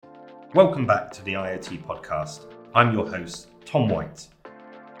Welcome back to the IoT podcast. I'm your host, Tom White.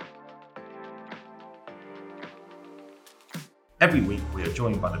 Every week we are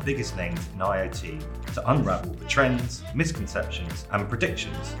joined by the biggest names in IoT to unravel the trends, misconceptions and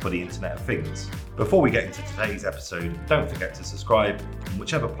predictions for the Internet of Things. Before we get into today's episode, don't forget to subscribe on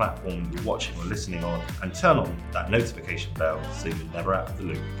whichever platform you're watching or listening on and turn on that notification bell so you're never out of the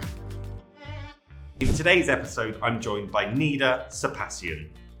loop. In today's episode, I'm joined by Neda, Sepasian,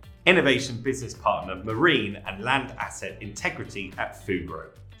 Innovation Business Partner, Marine and Land Asset Integrity at Fugro,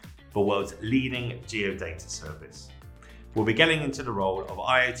 the world's leading geodata service. We'll be getting into the role of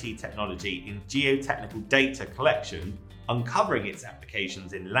IoT technology in geotechnical data collection, uncovering its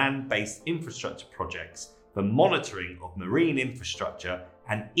applications in land-based infrastructure projects, the monitoring of marine infrastructure,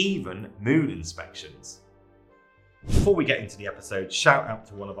 and even moon inspections. Before we get into the episode, shout out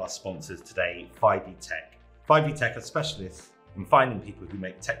to one of our sponsors today, 5E Tech. 5E Tech are specialists in finding people who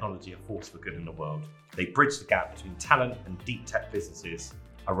make technology a force for good in the world. They bridge the gap between talent and deep tech businesses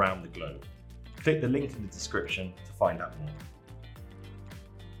around the globe. Click the link in the description to find out more.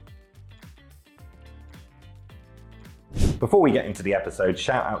 Before we get into the episode,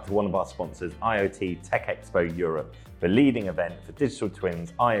 shout out to one of our sponsors, IoT Tech Expo Europe, the leading event for digital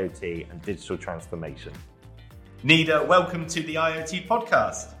twins, IoT and digital transformation. Neda, welcome to the IoT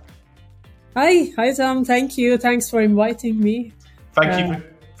podcast. Hi Tom, thank you. Thanks for inviting me.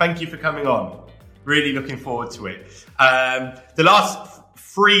 Thank you for coming on. Really looking forward to it. The last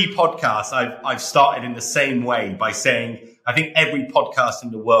 3 podcasts I've started in the same way by saying, I think every podcast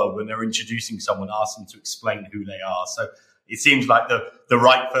in the world, when they're introducing someone, asks them to explain who they are. So it seems like the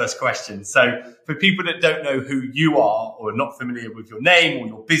right first question. So for people that don't know who you are or are not familiar with your name or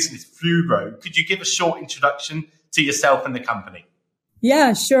your business, Fugro, could you give a short introduction to yourself and the company?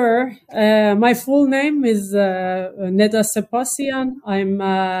 Yeah, sure. My full name is Neda Sepasian. I'm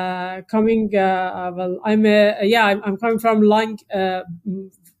coming from Lang,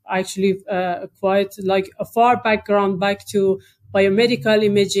 quite like a far background back to biomedical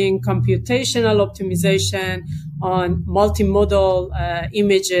imaging, computational optimization on multimodal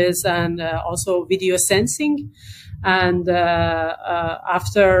images and also video sensing. And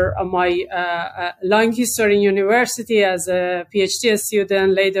after my long history in university as a PhD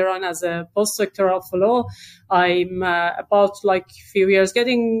student, later on as a postdoctoral fellow, I'm about few years,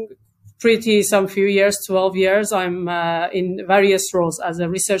 12 years, I'm in various roles as a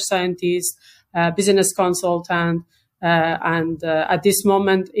research scientist, business consultant, and at this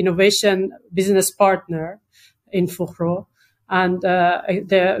moment, innovation business partner in Fugro. And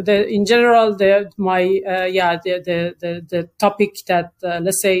in general, the topic that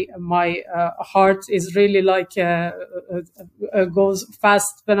let's say my heart is really goes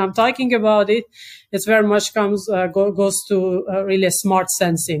fast when I'm talking about it. It very much goes to really smart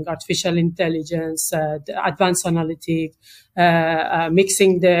sensing, artificial intelligence, the advanced analytics,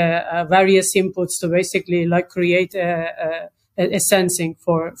 mixing the various inputs to basically create a sensing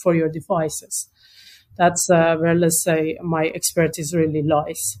for your devices. That's where, let's say, my expertise really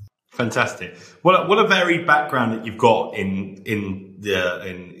lies. Fantastic. What a varied background that you've got in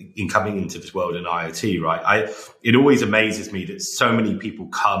coming into this world in IoT, right? It always amazes me that so many people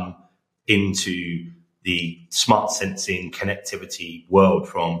come into the smart sensing connectivity world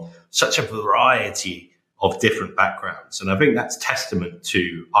from such a variety of different backgrounds. And I think that's testament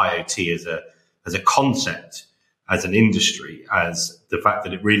to IoT as a concept, as an industry, as the fact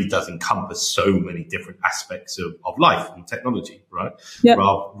that it really does encompass so many different aspects of life and technology, right? Yep.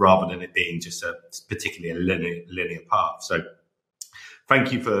 Rather than it being just a particularly linear path. So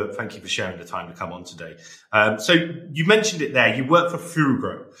thank you for sharing the time to come on today. So you mentioned it there. You work for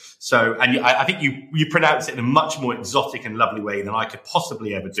Fugro. So, and I think you pronounce it in a much more exotic and lovely way than I could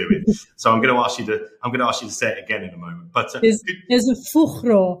possibly ever do it. So I'm going to ask you to say it again in a moment. But it's a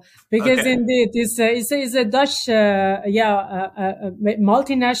Fugro because okay. Indeed it's a Dutch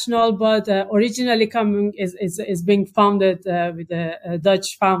multinational, but originally is being founded with a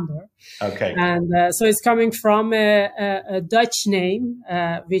Dutch founder. Okay. And so it's coming from a Dutch name,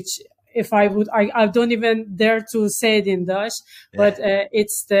 which if I don't even dare to say it in Dutch, but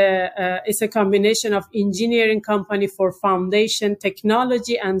it's a combination of engineering company for foundation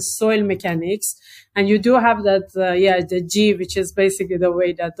technology and soil mechanics, and you do have that the G, which is basically the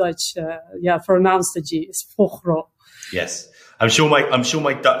way that Dutch pronounce the G, is Fugro. Yes. I'm sure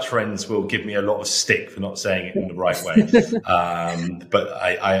my Dutch friends will give me a lot of stick for not saying it in the right way. But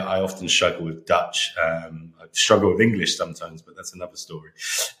I often struggle with Dutch. I struggle with English sometimes, but that's another story.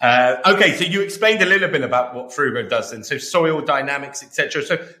 Okay, so you explained a little bit about what Fugro does then. So soil dynamics, etc.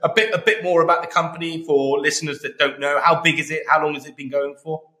 So a bit more about the company for listeners that don't know. How big is it? How long has it been going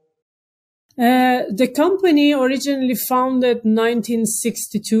for? The company originally founded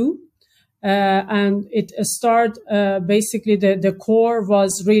 1962. And it started, basically the core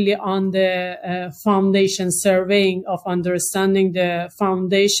was really on the foundation surveying of understanding the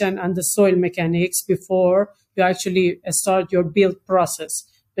foundation and the soil mechanics before you actually start your build process,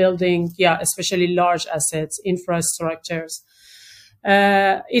 building, especially large assets, infrastructures.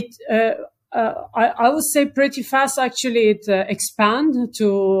 I would say pretty fast, actually, it expand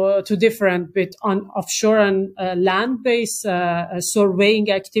to different bit on offshore and land-based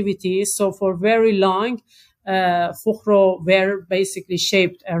surveying activities. So for very long, Fugro were basically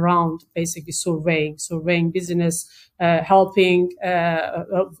shaped around basically surveying business, helping a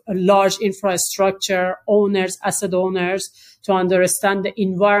large infrastructure owners, asset owners, to understand the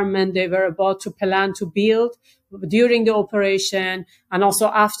environment they were about to plan to build during the operation, and also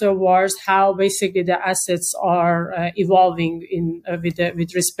afterwards, how basically the assets are evolving in with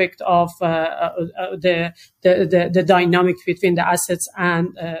respect of the dynamics between the assets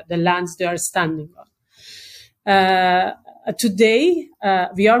and the lands they are standing on. Today,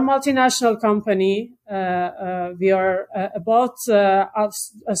 we are a multinational company. We are about,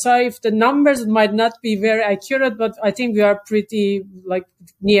 sorry if the numbers might not be very accurate, but I think we are pretty like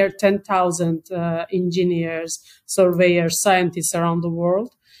near 10,000 engineers, surveyors, scientists around the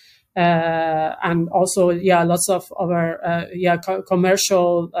world. And also, lots of our,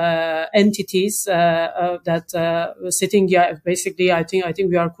 commercial, entities, that, sitting, basically, I think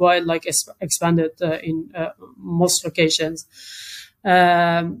we are quite like expanded, in, most locations. We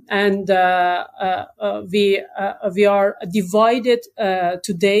are divided,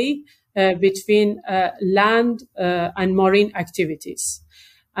 today, between, land, and marine activities.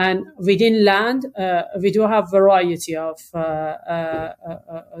 And within land, we do have variety of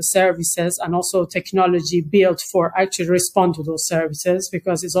services and also technology built for actually respond to those services,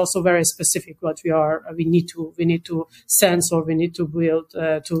 because it's also very specific what we need to sense or we need to build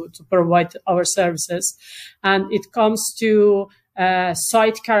to provide our services. And it comes to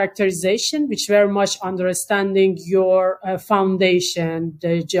site characterization, which very much understanding your foundation,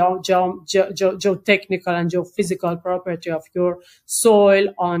 the geotechnical and geophysical property of your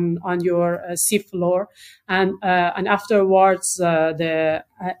soil on your seafloor, and afterwards the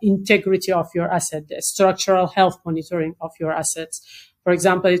integrity of your asset, the structural health monitoring of your assets. For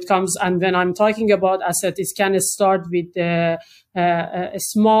example, it comes, and when I'm talking about asset, it can start with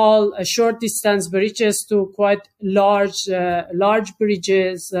small, short distance bridges to quite large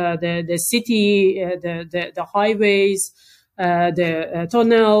bridges, the city, the highways, the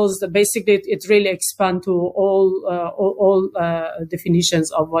tunnels. Basically, it really expands to all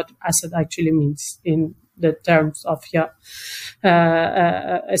definitions of what asset actually means in the terms of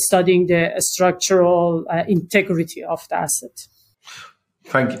studying the structural integrity of the asset.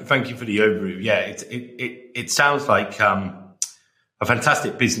 Thank you for the overview. Yeah, it sounds like a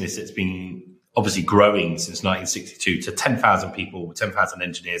fantastic business that's been obviously growing since 1962 to 10,000 people, 10,000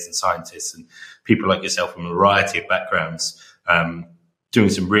 engineers and scientists and people like yourself from a variety of backgrounds, doing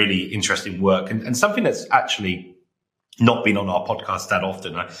some really interesting work and something that's actually not been on our podcast that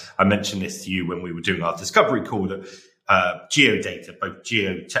often. I mentioned this to you when we were doing our discovery call, that geodata, both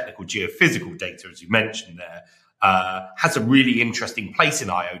geotechnical, geophysical data, as you mentioned there, has a really interesting place in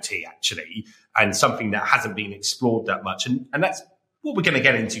IoT, actually, and something that hasn't been explored that much. And that's what we're going to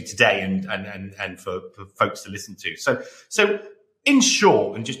get into today and for folks to listen to. So in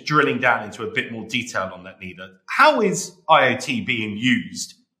short, and just drilling down into a bit more detail on that, Neda, how is IoT being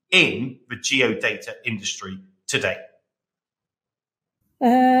used in the geodata industry today?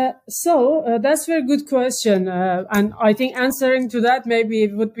 So that's a very good question. And I think answering to that, maybe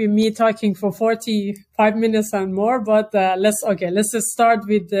it would be me talking for 45 minutes and more, but, let's just start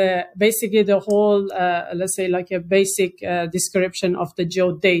with basically the whole, let's say like a basic, description of the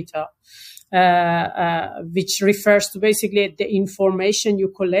geodata, which refers to basically the information you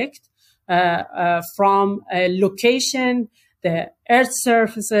collect, from a location, the earth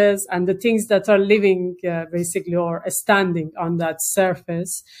surfaces and the things that are living, basically, or standing on that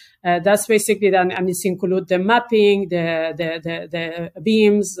surface. That's basically then, and it's include the mapping, the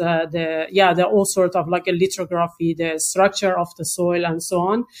beams, the all sort of like a lithography, the structure of the soil and so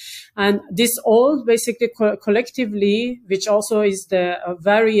on. And this all basically collectively, which also is the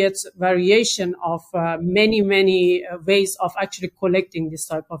variation of, many ways of actually collecting this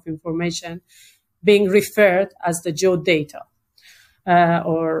type of information, being referred as the geodata,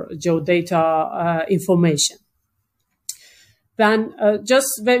 or geodata information. than just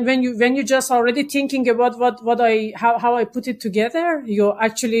when you just already thinking about how I put it together,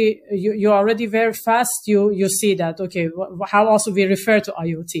 you already very fast you see that okay, how also we refer to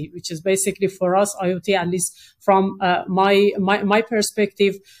IoT, which is basically for us IoT, at least from my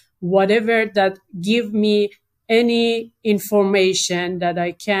perspective, whatever that give me any information that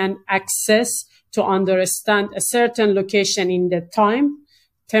I can access to understand a certain location in the time,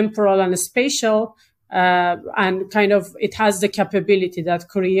 temporal and spatial. And kind of it has the capability that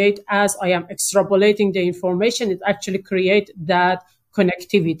create, as I am extrapolating the information, it actually create that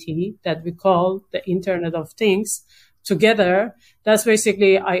connectivity that we call the Internet of Things together. That's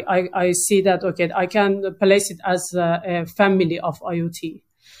basically, I see that, okay, I can place it as a family of IoT.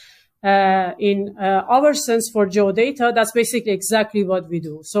 In our sense for geodata, that's basically exactly what we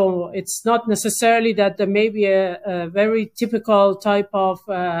do. So it's not necessarily that there may be a very typical type of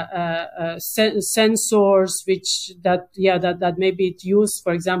sensors, that may be used.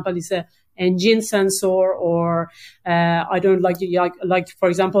 For example, is a engine sensor, or I don't like for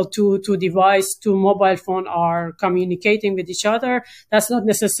example, two mobile phone are communicating with each other. That's not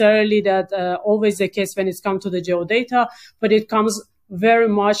necessarily that always the case when it's come to the geodata, but it comes very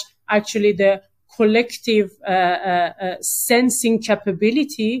much actually the collective sensing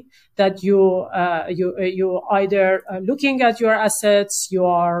capability that you either looking at your assets, you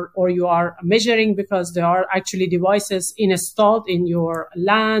are measuring, because there are actually devices installed in your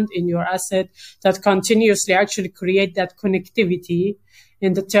land, in your asset, that continuously actually create that connectivity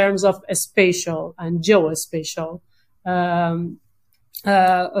in the terms of a spatial and geospatial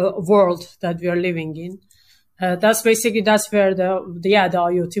world that we are living in. That's where the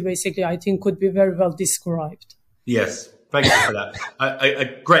IoT basically, I think, could be very well described. Yes, thank you for that. A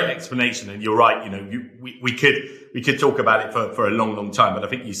great explanation, and you're right. We could talk about it for a long time, but I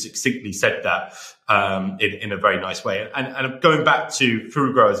think you succinctly said that in a very nice way. And going back to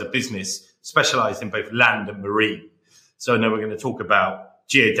Fugro as a business specialized in both land and marine, so I know we're going to talk about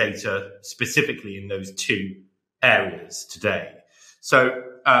geodata specifically in those two areas today. So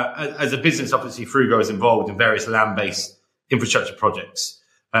as a business, obviously, Fugro is involved in various land-based infrastructure projects.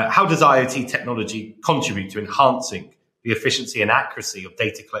 How does IoT technology contribute to enhancing the efficiency and accuracy of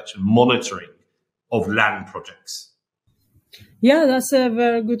data collection monitoring of land projects? Yeah, that's a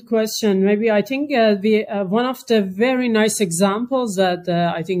very good question. Maybe I think one of the very nice examples that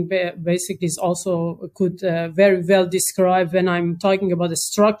I think basically is also could very well describe when I'm talking about the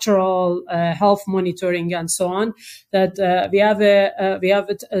structural health monitoring and so on. That we have a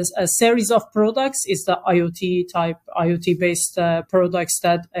series of products. Is the IoT based products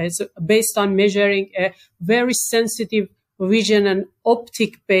that is based on measuring a very sensitive vision and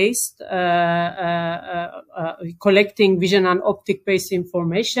optic based, collecting vision and optic based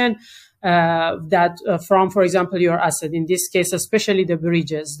information, that from, for example, your asset, in this case, especially the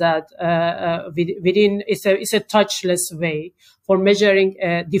bridges, that, within, it's a touchless way for measuring,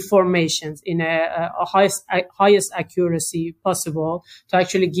 deformations in a highest accuracy possible to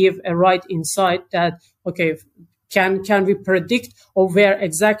actually give a right insight that, okay, can we predict or where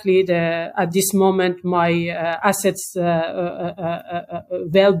exactly at this moment my assets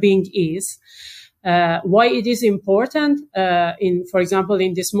well-being is? Why it is important for example,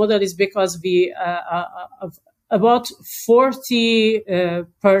 in this model is because we about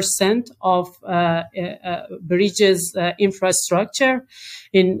 40% of bridges infrastructure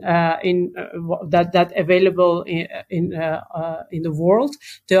that available in the world,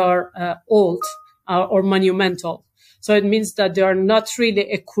 they are old or monumental. So it means that they are not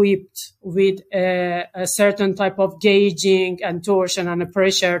really equipped with a certain type of gauging and torsion and a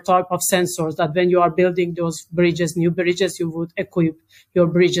pressure type of sensors that when you are building those bridges, new bridges, you would equip your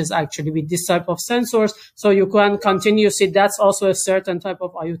bridges actually with this type of sensors. So you can continuously, that's also a certain type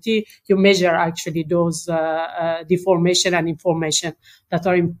of IoT. You measure actually those deformation and information that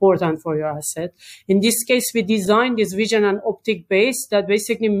are important for your asset. In this case, we designed this vision and optic base that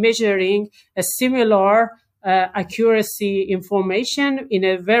basically measuring a similar accuracy information in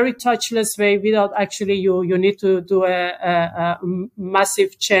a very touchless way without actually you need to do a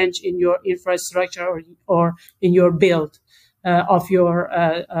massive change in your infrastructure or in your build of your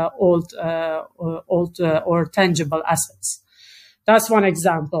old or tangible assets. That's one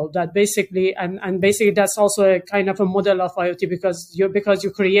example that basically, and basically that's also a kind of a model of IoT because you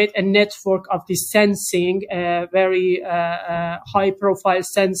create a network of this sensing, very high profile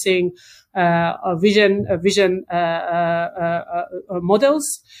sensing, vision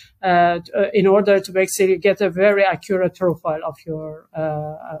models, in order to basically get a very accurate profile of your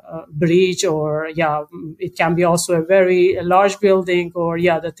bridge, or it can be also a very large building, or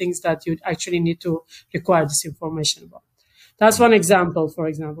the things that you actually need to require this information about. That's one example, for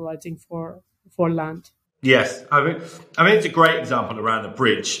example, I think for land. Yes, I mean it's a great example around the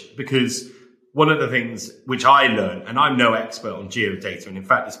bridge, because one of the things which I learned, and I'm no expert on geodata, and in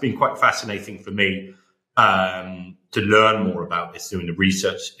fact, it's been quite fascinating for me to learn more about this doing the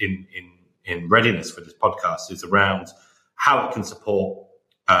research in readiness for this podcast, is around how it can support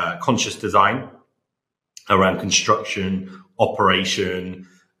conscious design around construction, operation,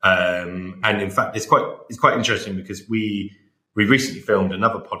 and in fact, it's quite interesting because we recently filmed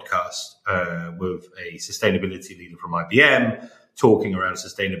another podcast with a sustainability leader from IBM talking around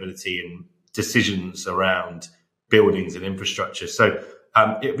sustainability and decisions around buildings and infrastructure. So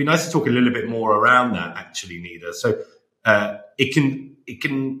it'd be nice to talk a little bit more around that, actually, Neda. So it can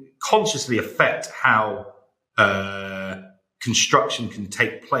consciously affect how construction can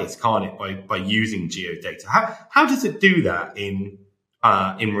take place, can't it, by using geodata? How does it do that in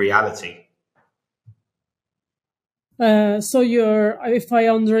reality? So if I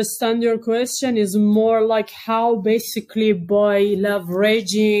understand your question, is more like how basically by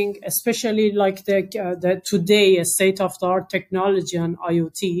leveraging, especially like the today state-of-the-art technology on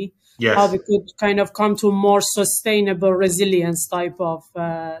IoT, yes, how we could kind of come to more sustainable resilience type of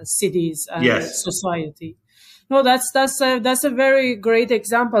cities and yes. society. No, that's a very great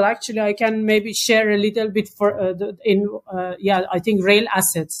example. Actually, I can maybe share a little bit I think rail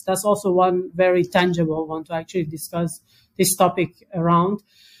assets. That's also one very tangible one to actually discuss this topic around.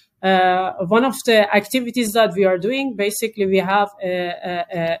 One of the activities that we are doing, basically, we have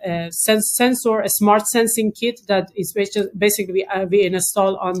a smart sensing kit that is basically we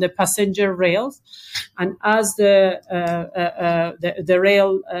install on the passenger rails, and as the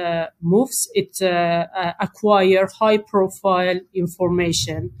rail moves, it acquire high profile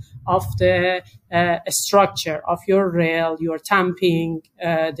information of the structure of your rail, your tamping,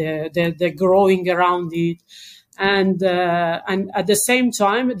 the growing around it. And at the same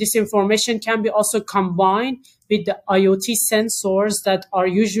time, this information can be also combined with the IoT sensors that are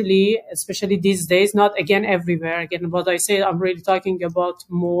usually, especially these days, not again everywhere. Again, what I say, I'm really talking about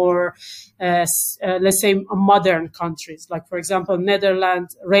more, let's say, modern countries. Like, for example,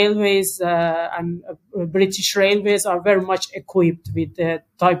 Netherlands railways and British railways are very much equipped with the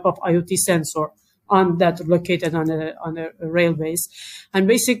type of IoT sensor located on the railways. And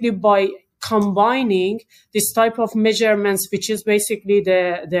basically, by combining this type of measurements, which is basically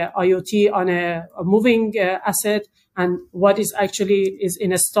the IoT on a moving asset and what is actually is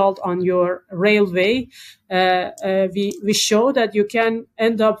installed on your railway, we show that you can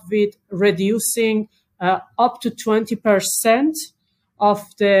end up with reducing up to 20% of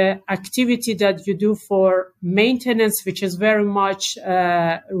the activity that you do for maintenance, which is very much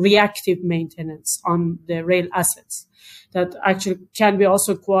reactive maintenance on the rail assets. That actually can be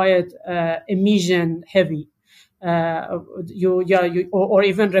also quite emission heavy, or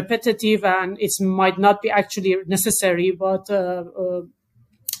even repetitive, and it might not be actually necessary, but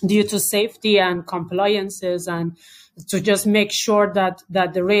due to safety and compliances and to just make sure that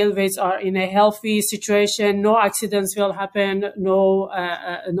the railways are in a healthy situation, no accidents will happen, no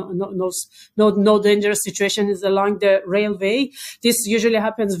dangerous situations along the railway. This usually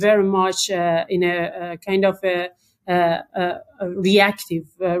happens very much in a kind of a reactive,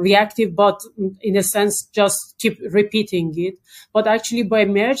 but in a sense, just keep repeating it. But actually, by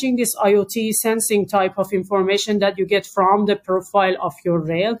merging this IoT sensing type of information that you get from the profile of your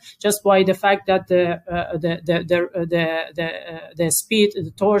rail, just by the fact that the speed,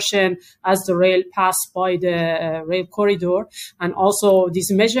 the torsion as the rail pass by the rail corridor, and also this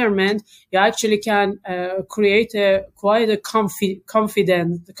measurement, you actually can create quite a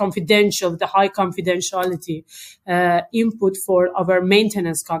confidential, the high confidentiality input for our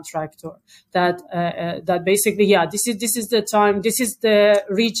maintenance contractor. That basically, this is the time, this is the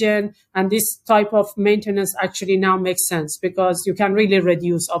region, and this type of maintenance actually now makes sense because you can really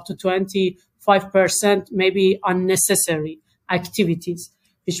reduce up to 25% maybe unnecessary activities,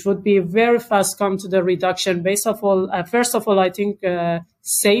 which would be very fast come to the reduction. First of all, I think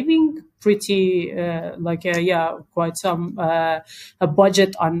saving pretty quite some a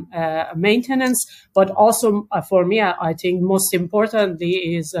budget on maintenance, but also for me, I think most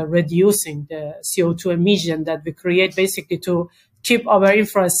importantly is reducing the CO2 emission that we create basically to keep our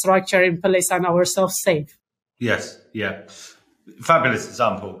infrastructure in place and ourselves safe. Yes, yeah. Fabulous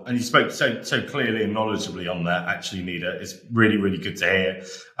example, and you spoke so clearly and knowledgeably on that. Actually, Neda, it's really, really good to hear.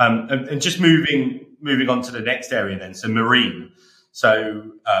 And just moving on to the next area, then. So marine.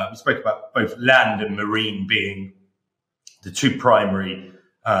 So we spoke about both land and marine being the two primary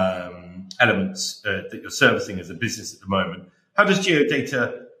elements that you're servicing as a business at the moment. How does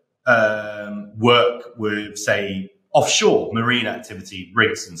geodata work with, say, offshore marine activity,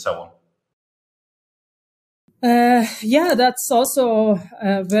 rigs and so on? Yeah, that's also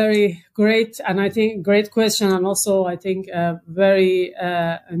a very great, and I think great question, and also I think a very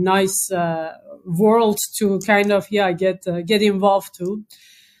nice world to kind of get involved to.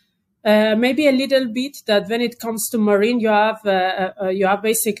 Maybe a little bit that when it comes to marine, you have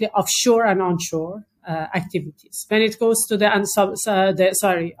basically offshore and onshore activities. When it goes to the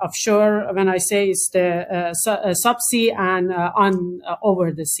offshore, when I say it's the subsea and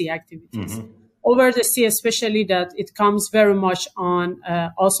over the sea activities. Mm-hmm. Over the sea, especially, that it comes very much on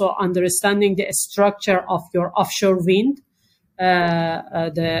also understanding the structure of your offshore wind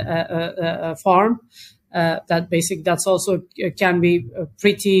farm. That's also can be a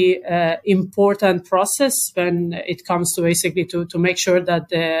pretty important process when it comes to basically to make sure that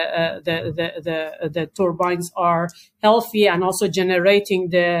the turbines are healthy and also generating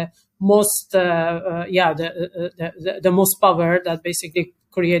the most the most power that basically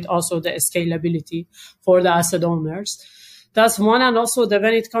create also the scalability for the asset owners. That's one. And also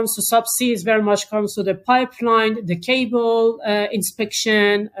when it comes to subsea, it very much comes to the pipeline, the cable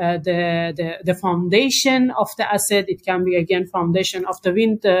inspection, the foundation of the asset. It can be, again, foundation of the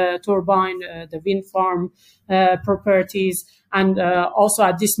wind turbine, the wind farm properties. And also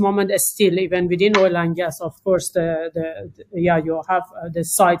at this moment, still, even within oil and gas, of course, you have the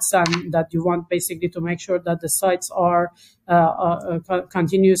sites and that you want basically to make sure that the sites are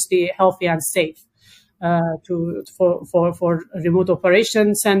continuously healthy and safe. For remote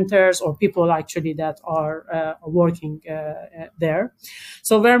operation centers or people actually that are working there.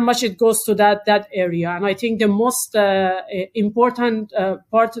 So very much it goes to that area. And I think the most important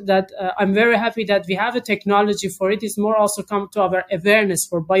part that I'm very happy that we have a technology for it is more also come to our awareness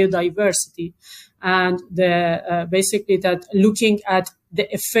for biodiversity and basically that looking at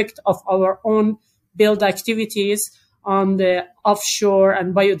the effect of our own build activities on the offshore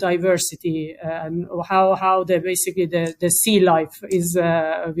and biodiversity and how the sea life is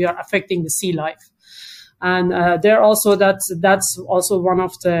we are affecting the sea life. And there also that's also one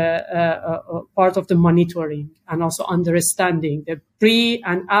of the part of the monitoring and also understanding the pre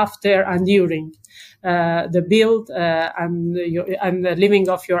and after and during the build and the living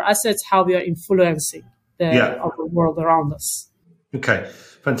of your assets, how we are influencing the world around us. Okay,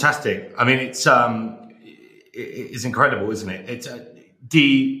 fantastic. I mean, it's incredible, isn't it? It's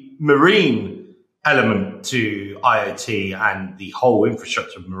the marine element to IoT and the whole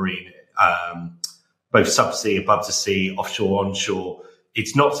infrastructure of marine, both subsea, above the sea, offshore, onshore.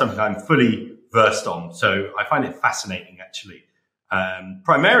 It's not something I'm fully versed on. So I find it fascinating, actually,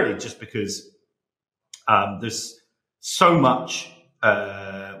 primarily just because there's so much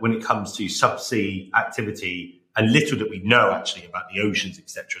when it comes to subsea activity and little that we know actually about the oceans,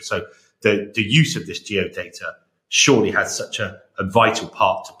 etc. So the use of this geodata surely has such a vital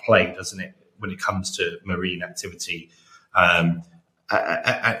part to play, doesn't it, when it comes to marine activity? And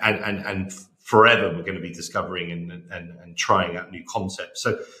forever we're going to be discovering and trying out new concepts.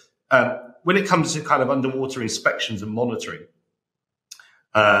 So when it comes to kind of underwater inspections and monitoring,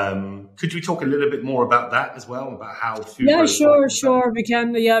 could we talk a little bit more about that as well, about how Fugro sure we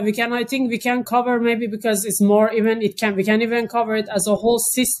can I think we can cover, maybe because it's more even we can even cover it as a whole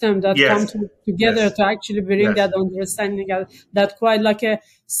system that comes together to actually bring that understanding that quite like a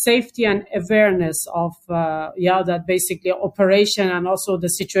safety and awareness of that basically operation and also the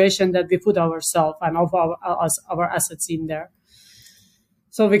situation that we put ourselves and of our assets in there.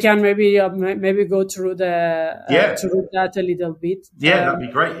 So we can maybe go through through that a little bit. Yeah, that'd be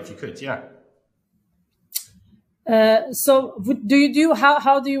great if you could. Yeah. So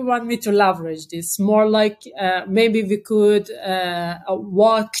how do you want me to leverage this? More like maybe we could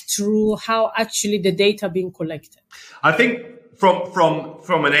walk through how actually the data being collected. I think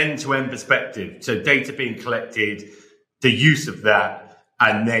from an end-to-end perspective, so data being collected, the use of that,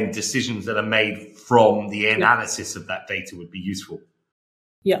 and then decisions that are made from the analysis of that data would be useful.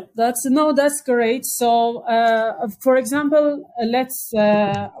 Yeah, that's great. So, for example, let's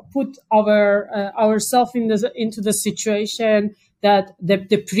put ourselves into the situation that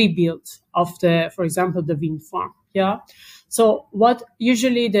the pre-build of for example, the wind farm. Yeah. So, what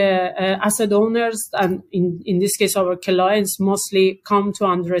usually the asset owners and in this case our clients mostly come to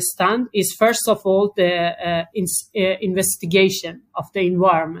understand is first of all the investigation of the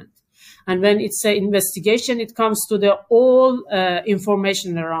environment. And when it's an investigation, it comes to the all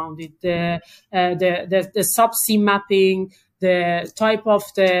information around it, the subsea mapping, the type of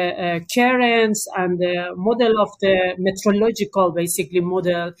the currents, and the model of the meteorological basically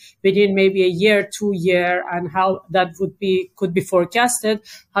model within maybe a year, 2 year, and how that could be forecasted,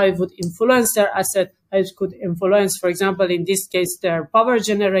 how it would influence their asset, it could influence, for example, in this case, their power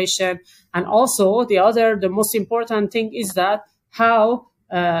generation. And also the most important thing is that how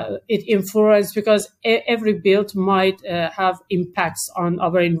it influences, because every build might have impacts on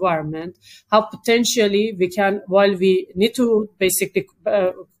our environment, how potentially we can, while we need to basically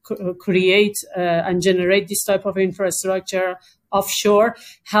create and generate this type of infrastructure offshore,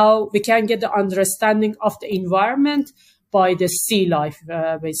 how we can get the understanding of the environment by the sea life,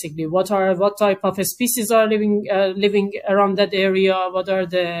 basically. What type of species are living around that area? What are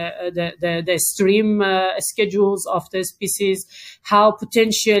the stream schedules of the species? How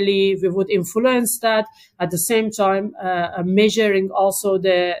potentially we would influence that. At the same time, measuring also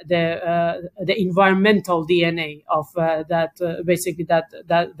the environmental DNA of that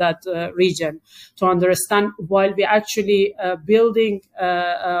region, to understand, while we actually building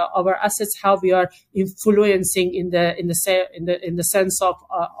our assets, how we are influencing in the sense of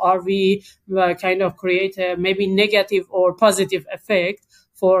are we kind of create a maybe negative or positive effect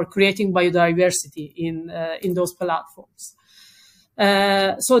for creating biodiversity in those platforms.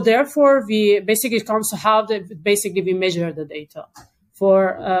 So therefore, it comes to how we measure the data.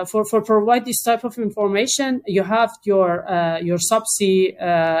 For provide this type of information, you have your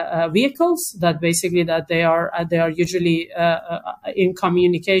subsea vehicles that they are usually in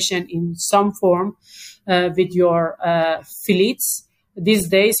communication in some form with your fleets. These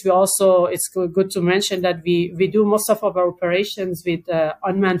days, it's good to mention that we do most of our operations with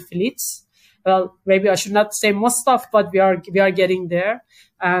unmanned fleets. Well, maybe I should not say most stuff, but we are getting there,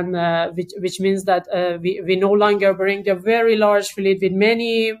 and which means that we no longer bring a very large fleet with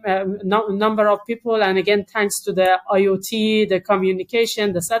many number of people. And again, thanks to the IoT, the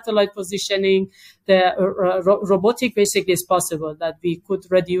communication, the satellite positioning, the robotic, basically, is possible that we could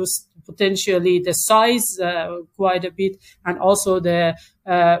reduce potentially the size quite a bit, and also the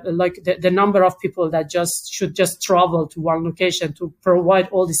number of people that should travel to one location to provide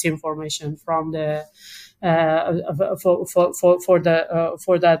all this information from the for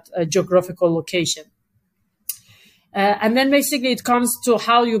that geographical location. And then basically it comes to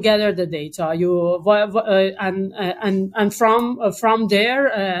how you gather the data. And from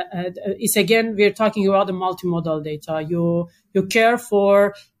there, it's again, we're talking about the multimodal data. You care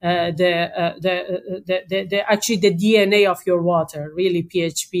for actually the DNA of your water, really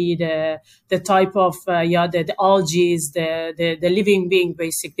PHP, the type of the algae, the living being,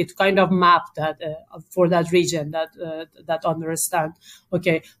 basically, to kind of map that for that region, that understand,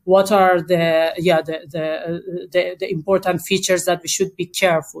 okay, what are the important features that we should be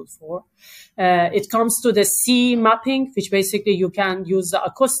careful for. It comes to the sea mapping, which basically you can use the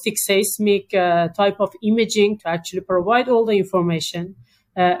acoustic seismic type of imaging to actually provide all the information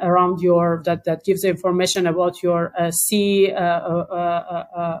around that gives the information about your sea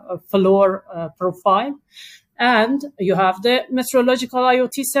floor profile. And you have the meteorological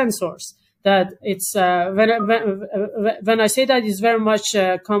IoT sensors. That it's when I say that, it's very much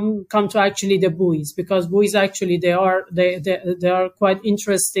come to actually the buoys, because buoys actually they are quite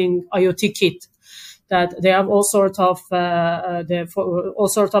interesting IoT kit, that they have all sort of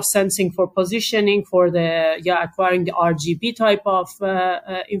sensing for positioning, for acquiring the RGB type of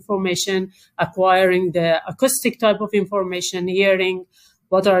information, acquiring the acoustic type of information, hearing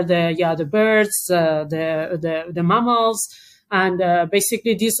what are the birds, the mammals. And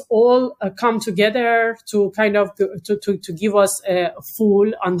basically, these all come together to kind of to give us a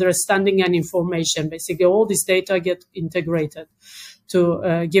full understanding and information. Basically, all this data get integrated to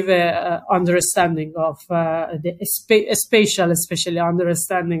give a understanding of the spatial, especially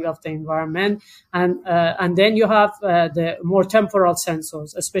understanding of the environment. And then you have the more temporal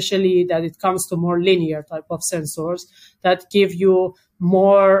sensors, especially that it comes to more linear type of sensors that give you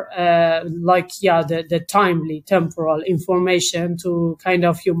more the timely temporal information to kind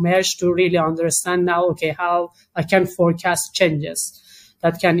of you merge to really understand now, okay, how I can forecast changes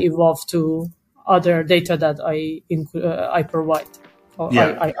that can evolve to other data that I provide.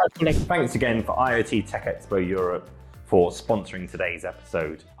 I collect. Thanks again for IoT Tech Expo Europe for sponsoring today's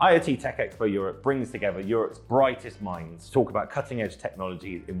episode. IoT Tech Expo Europe brings together Europe's brightest minds to talk about cutting-edge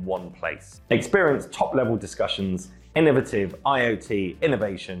technologies in one place. Experience top-level discussions, innovative IoT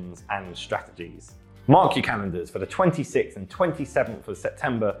innovations and strategies. Mark your calendars for the 26th and 27th of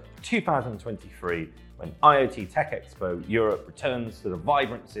September 2023, when IoT Tech Expo Europe returns to the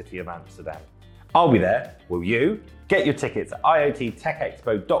vibrant city of Amsterdam. I'll be there, will you? Get your tickets at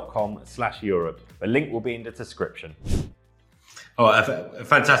iottechexpo.com/Europe. The link will be in the description. Oh, a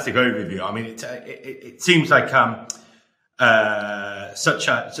fantastic overview. I mean, it seems like such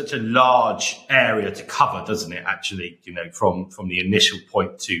a large area to cover, doesn't it? Actually, from the initial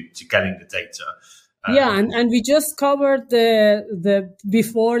point to getting the data. And we just covered the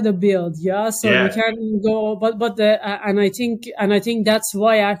before the build, so we can go, but and I think that's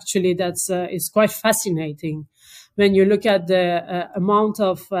why actually it's quite fascinating when you look at the amount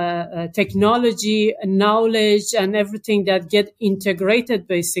of technology and knowledge and everything that get integrated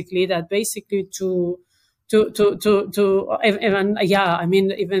basically to even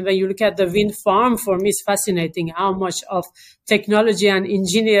when you look at the wind farm, for me it's fascinating how much of technology and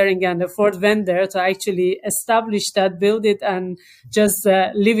engineering and effort went there to actually establish that, build it, and just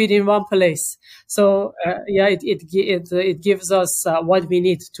leave it in one place. So it gives us what we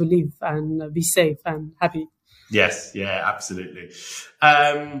need to live and be safe and happy. Yes, yeah, absolutely.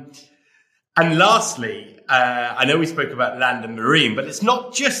 And lastly, I know we spoke about land and marine, but it's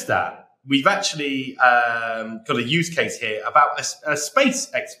not just that. We've actually got a use case here about a space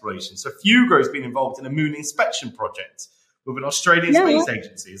exploration. So Fugro has been involved in a moon inspection project with an Australian space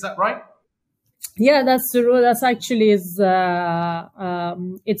agency. Is that right? Yeah, that's true. That's actually it's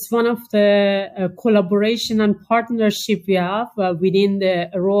one of the collaboration and partnership we have within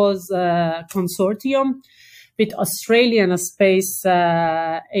the ROSE consortium with Australian Space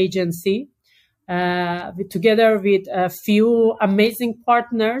Agency. Together with a few amazing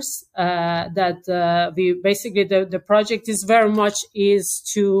partners that we basically the project is very much is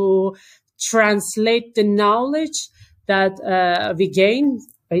to translate the knowledge that we gain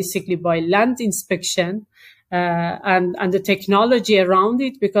basically by land inspection and the technology around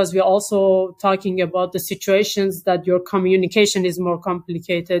it, because we're also talking about the situations that your communication is more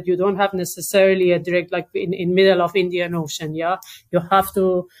complicated. You don't have necessarily a direct, like in middle of Indian Ocean. You have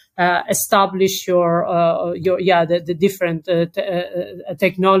to establish the different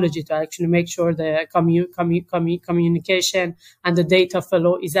technology to actually make sure the communication and the data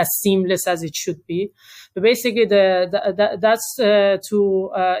flow is as seamless as it should be. But basically, that's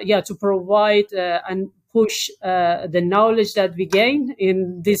to provide and push the knowledge that we gain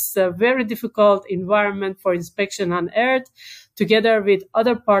in this very difficult environment for inspection on Earth, together with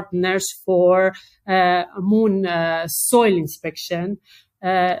other partners for moon soil inspection.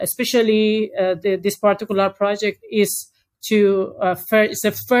 Especially this particular project is it's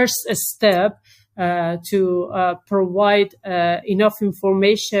a first step to provide enough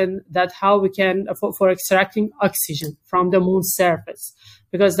information that how we can for extracting oxygen from the moon's surface,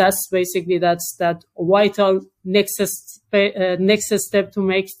 because that's that vital next step to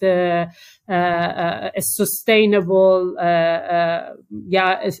make the a sustainable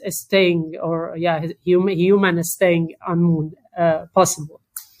staying or human staying on moon possible.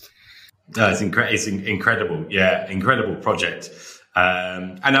 No, it's incredible. Yeah, incredible project.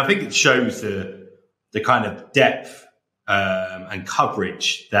 And I think it shows the kind of depth and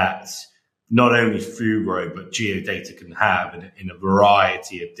coverage that not only Fugro but Geodata can have in a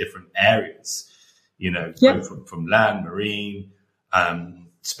variety of different areas, both from land, marine,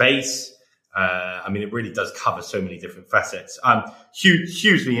 space. It really does cover so many different facets.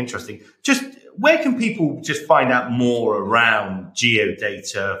 Hugely interesting. Just where can people just find out more around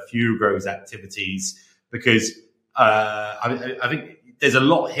Geodata, Fugro's activities? Because I think there's a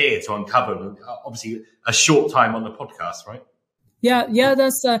lot here to uncover. Obviously, a short time on the podcast, right? Yeah,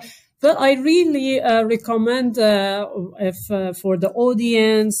 that's. But I really recommend if for the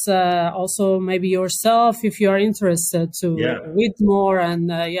audience, also maybe yourself, if you are interested to read more and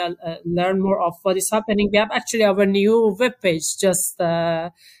learn more of what is happening. We have actually our new webpage just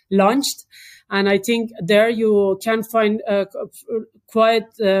launched. And I think there you can find quite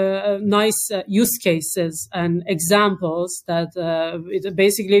nice use cases and examples that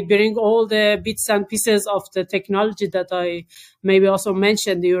basically bring all the bits and pieces of the technology that I maybe also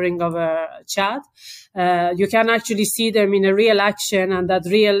mentioned during our chat. You can actually see them in a real action, and that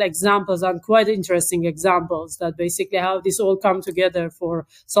real examples and quite interesting examples that basically how this all come together for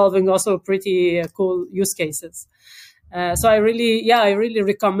solving also pretty cool use cases. So I really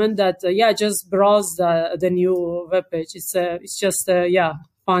recommend that. Just browse the new webpage. It's just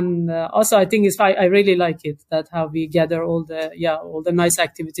fun. Also, I think I really like it that how we gather all the nice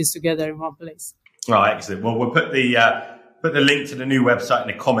activities together in one place. Oh, excellent. Well, we'll put the link to the new website in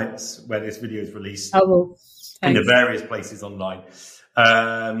the comments where this video is released. I will. In the various places online.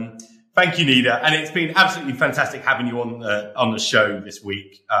 Thank you, Neda, and it's been absolutely fantastic having you on the show this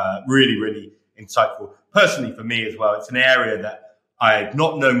week. Really, really insightful. Personally, for me as well, it's an area that I've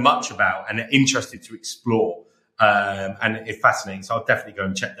not known much about and interested to explore. And it's fascinating. So I'll definitely go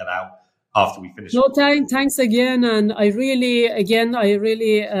and check that out. after we finish. No, thanks again, and I really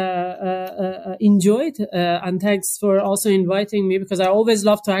enjoyed, and thanks for also inviting me, because I always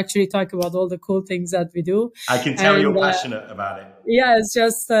love to actually talk about all the cool things that we do. I can tell you're passionate about it. Yeah, it's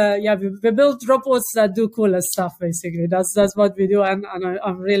just we build robots that do cool stuff. Basically, that's what we do, and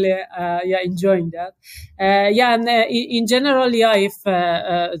I'm really enjoying that. And in general, if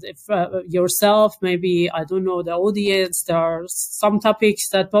yourself, maybe, I don't know, the audience, there are some topics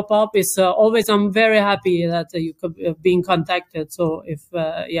that pop up. It's always, I'm very happy that you could being contacted. So if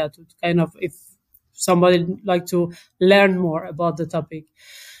if somebody like to learn more about the topic,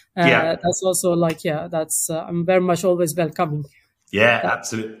 that's also that's I'm very much always welcoming. Yeah,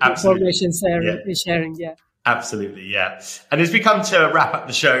 absolutely. Information sharing. Yeah. Absolutely, yeah. And as we come to wrap up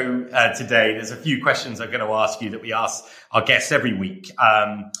the show today, there's a few questions I'm going to ask you that we ask our guests every week.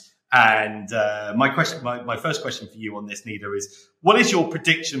 My first question for you on this, Neda, is what is your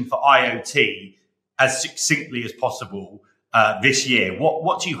prediction for IoT as succinctly as possible this year?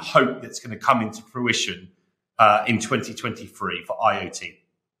 What do you hope that's going to come into fruition in 2023 for IoT?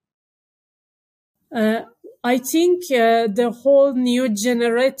 I think the whole new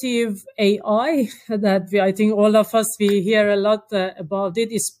generative AI that I think all of us, we hear a lot about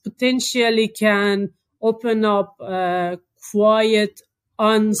it, is potentially can open up quiet,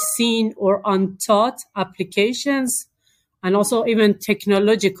 unseen or untaught applications, and also even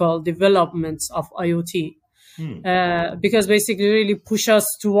technological developments of IoT. Because basically really push us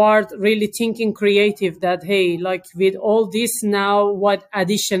toward really thinking creative, that, hey, like with all this now, what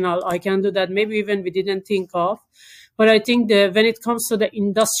additional I can do that maybe even we didn't think of. But I think when it comes to the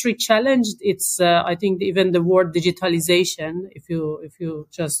industry challenge, it's, I think even the word digitalization, if you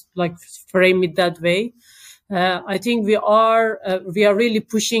just like frame it that way, I think we are really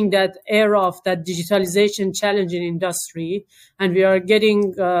pushing that era of that digitalization challenge in industry, and we are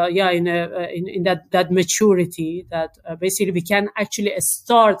getting in that maturity that basically we can actually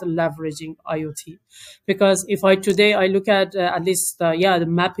start leveraging IoT. Because if today I look at least the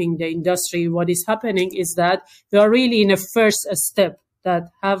mapping the industry, what is happening is that we are really in a first step that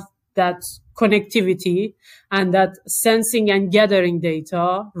have that connectivity and that sensing and gathering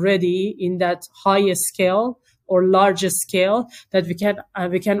data ready in that higher scale or larger scale, that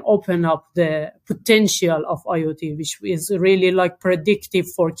we can open up the potential of IoT, which is really like predictive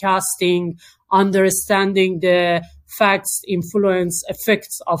forecasting, understanding the facts, influence,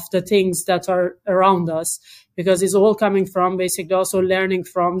 effects of the things that are around us, because it's all coming from basically also learning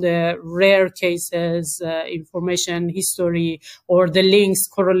from the rare cases, information history, or the links,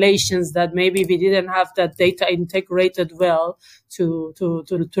 correlations that maybe we didn't have that data integrated well to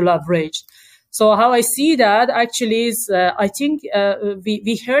leverage. So how I see that actually is, I think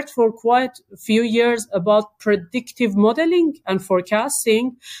we heard for quite a few years about predictive modeling and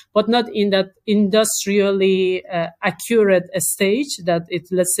forecasting, but not in that industrially accurate stage that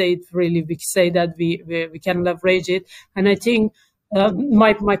let's say it really, we say that we can leverage it. And I think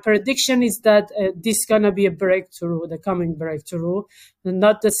my prediction is that this is going to be a breakthrough, the coming breakthrough,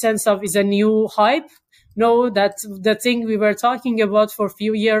 not the sense of is a new hype. No, that's the thing we were talking about for a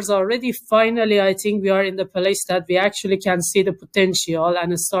few years already. Finally, I think we are in the place that we actually can see the potential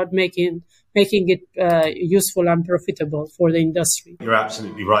and start making it useful and profitable for the industry. You're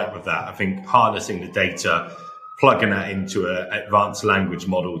absolutely right with that. I think harnessing the data, plugging that into an advanced language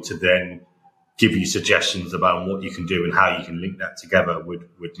model to then give you suggestions about what you can do and how you can link that together would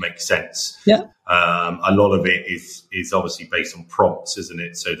make sense. Yeah. A lot of it is obviously based on prompts, isn't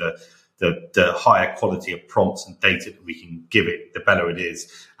it? So the higher quality of prompts and data that we can give it, the better it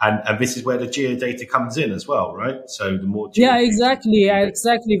is. And this is where the geodata comes in as well, right? So the more exactly.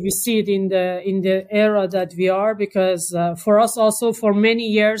 We see it in the era that we are, because for us also for many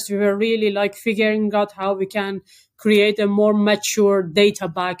years we were really like figuring out how we can create a more mature data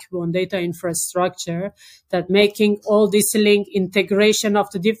backbone, data infrastructure, that making all this link integration of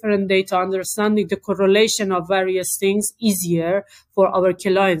the different data, understanding the correlation of various things easier for our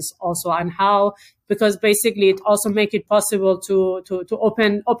clients also, and how, because basically it also make it possible to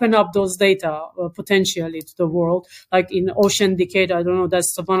open up those data potentially to the world, like in Ocean Decade. I don't know,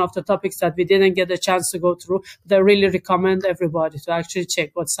 that's one of the topics that we didn't get a chance to go through, but I really recommend everybody to actually check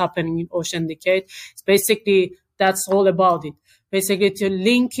what's happening in Ocean Decade. It's basically, that's all about it. Basically, to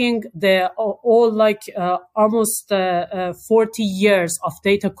linking almost 40 years of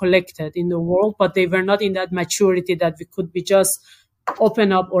data collected in the world, but they were not in that maturity that we could be just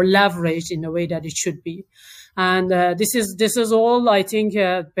open up or leverage in the way that it should be. And this is all, I think,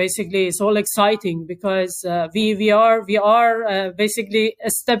 basically it's all exciting, because we are basically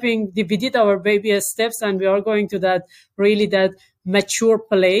we did our baby steps, and we are going to that mature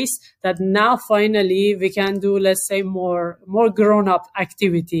place that now finally we can do, let's say, more grown-up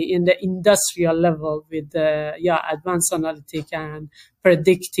activity in the industrial level with advanced analytic and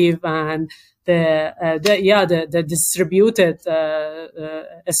predictive and the distributed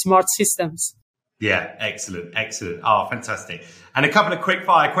smart systems. Yeah, excellent. Oh, fantastic. And a couple of quick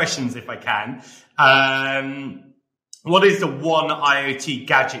fire questions, if I can. What is the one IoT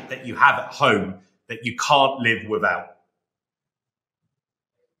gadget that you have at home that you can't live without?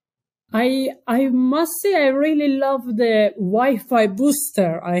 I must say I really love the Wi-Fi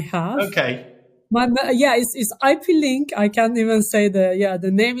booster I have. Okay. It's IP-Link. I can't even say the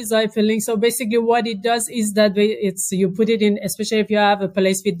name is IP-Link. So basically what it does is that you put it in, especially if you have a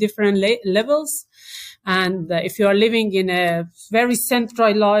place with different levels. And if you are living in a very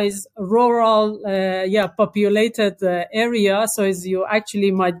centralized, rural, populated area, so as you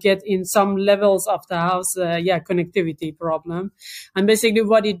actually might get in some levels of the house, connectivity problem. And basically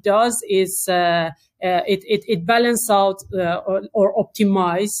what it does is it balance out or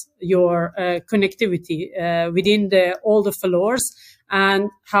optimize your connectivity within all the floors, and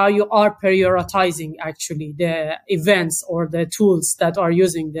how you are prioritizing actually the events or the tools that are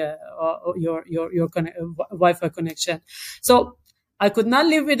using your Wi-Fi connection. So I could not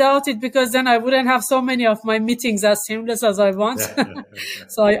live without it, because then I wouldn't have so many of my meetings as seamless as I want.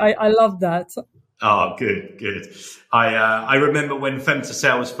 So I love that. Oh, good. I remember when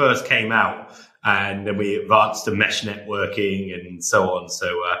Femtocell first came out, and then we advanced to mesh networking and so on.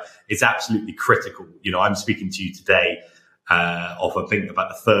 So it's absolutely critical. I'm speaking to you today of, I think, about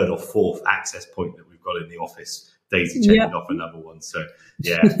the third or fourth access point that we've got in the office. Daisy checking off another one. So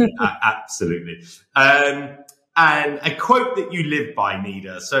yeah, absolutely. And a quote that you live by,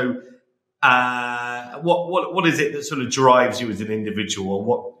 Neda. So what is it that sort of drives you as an individual,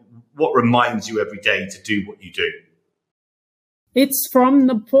 or what reminds you every day to do what you do? It's from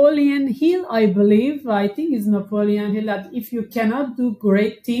Napoleon Hill, I believe. I think it's Napoleon Hill, that if you cannot do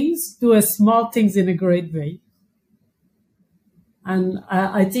great things, do small things in a great way. And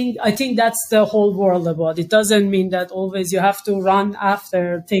I think that's the whole world about it. Doesn't mean that always you have to run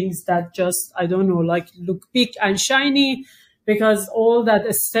after things that just, I don't know, like look big and shiny, because all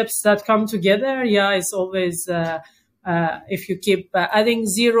that steps that come together, it's always, if you keep adding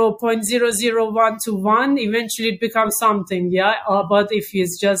 0.001 to 1, eventually it becomes something, but if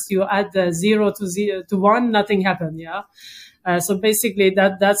it's just you add the 0 to 1, nothing happened, so basically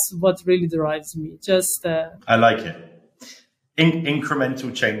that's what really drives me. Just I like it.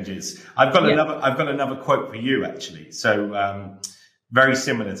 Incremental changes. I've got another quote for you, actually. So very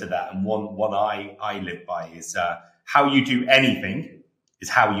similar to that, and one I live by is how you do anything is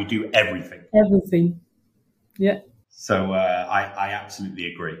how you do everything. Everything, yeah. So I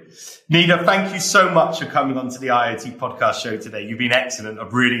absolutely agree. Neda, thank you so much for coming on to the IoT podcast show today. You've been excellent.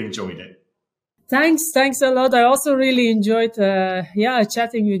 I've really enjoyed it. Thanks a lot. I also really enjoyed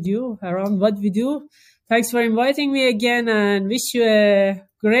chatting with you around what we do. Thanks for inviting me again, and wish you a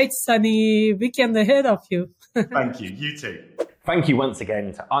great sunny weekend ahead of you. Thank you. You too. Thank you once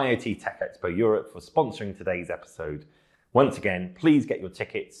again to IoT Tech Expo Europe for sponsoring today's episode. Once again, please get your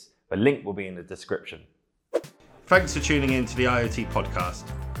tickets. The link will be in the description. Thanks for tuning in to the IoT podcast.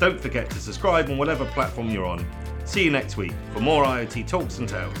 Don't forget to subscribe on whatever platform you're on. See you next week for more IoT talks and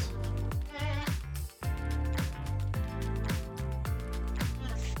tales.